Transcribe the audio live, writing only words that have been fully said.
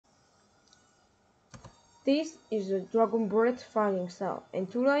This is the Dragon Breath fighting style, and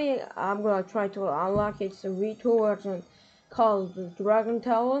today I'm gonna try to unlock its V2 version called the Dragon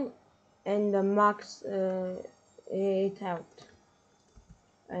Talon and the max it out.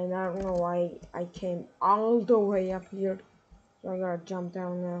 And I don't know why I came all the way up here, so I gotta jump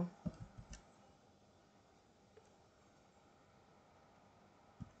down now.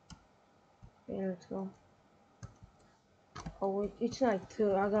 Okay, let's go. Oh, it's night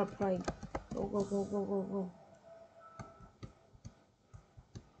too. I gotta play. Go, go, go, go, go, go.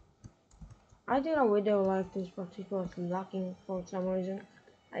 I did a video like this, but it was lacking for some reason.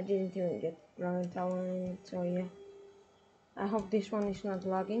 I didn't even get Dragon Talon in it, so yeah. I hope this one is not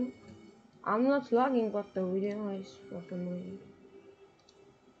lagging. I'm not lagging, but the video is for some reason.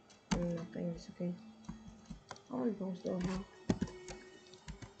 Nothing is okay. How many bombs do I have?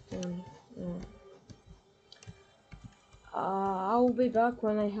 10. I'll be back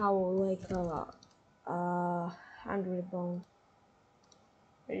when I have like 100 bombs.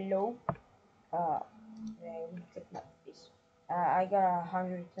 Hello. Yeah, we take that piece. I got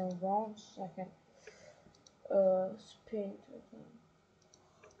 110 bombs. I can spin to them.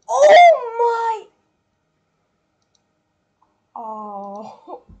 Oh my!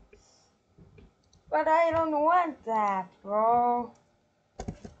 Oh, but I don't want that, bro.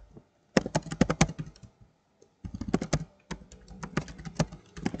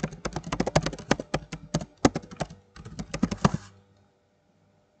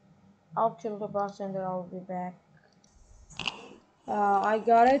 I'll kill the boss and then I'll be back. I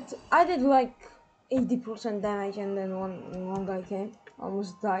got it. I did like 80% damage and then one guy came,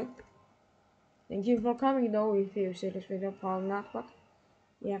 almost died. Thank you for coming though. If you see this video, probably not, but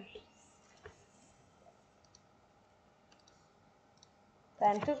yeah.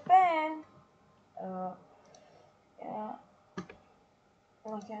 Time to spend. Yeah. Okay,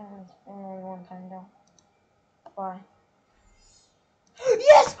 I'll spend only one time though. Bye.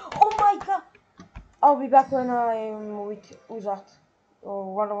 Yes! Oh my god! I'll be back when I'm with Uzat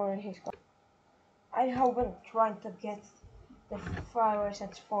or whatever he's called. I have been trying to get the fire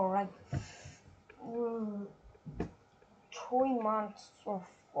resets for like 3 months or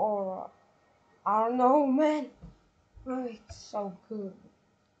 4. I don't know, man. Oh, it's so good.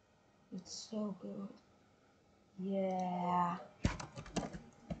 It's so good. Yeah.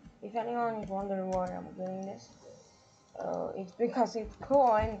 If anyone is wondering why I'm doing this, it's because it's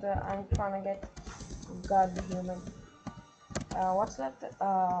cool and I'm trying to get God human. What's that?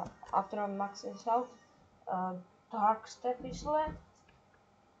 After I max this out, dark step is left.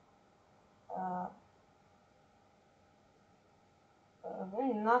 Uh,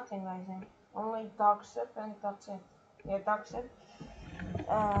 really nothing, I think. Only dark step and that's it. Yeah, dark step.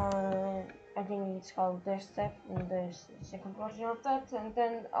 I think it's called death step in the second version of that, and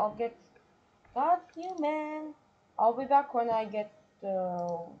then I'll get God human. I'll be back when I get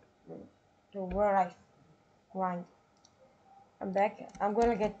to where I grind. I'm back. I'm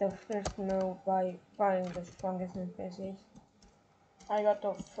gonna get the first move by firing the strongest NPCs. I got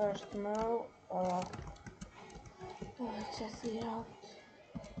the first move. Let's just see it out.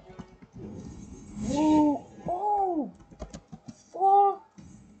 Ooh, oh, 4.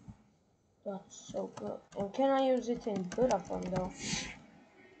 That's so good. And can I use it in Buddha form though?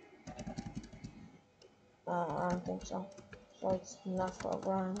 I don't think so. So it's not for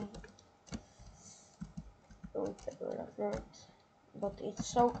grinding. So it's a Buddha fruit. But it's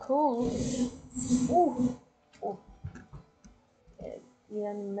so cool. Ooh, ooh. The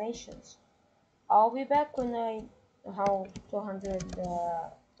animations. I'll be back when I have 200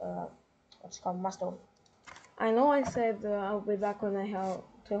 what's it called, master. I know I said I'll be back when I have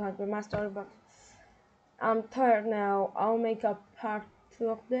 200 master, but I'm tired now. I'll make a part 2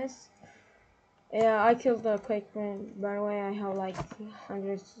 of this. Yeah, I killed the quick win. By the way, I have like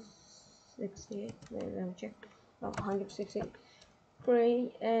 168. Let me check. Oh,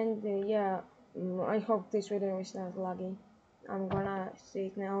 163. And yeah, I hope this video is not laggy. I'm gonna see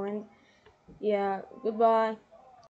it now and yeah, goodbye.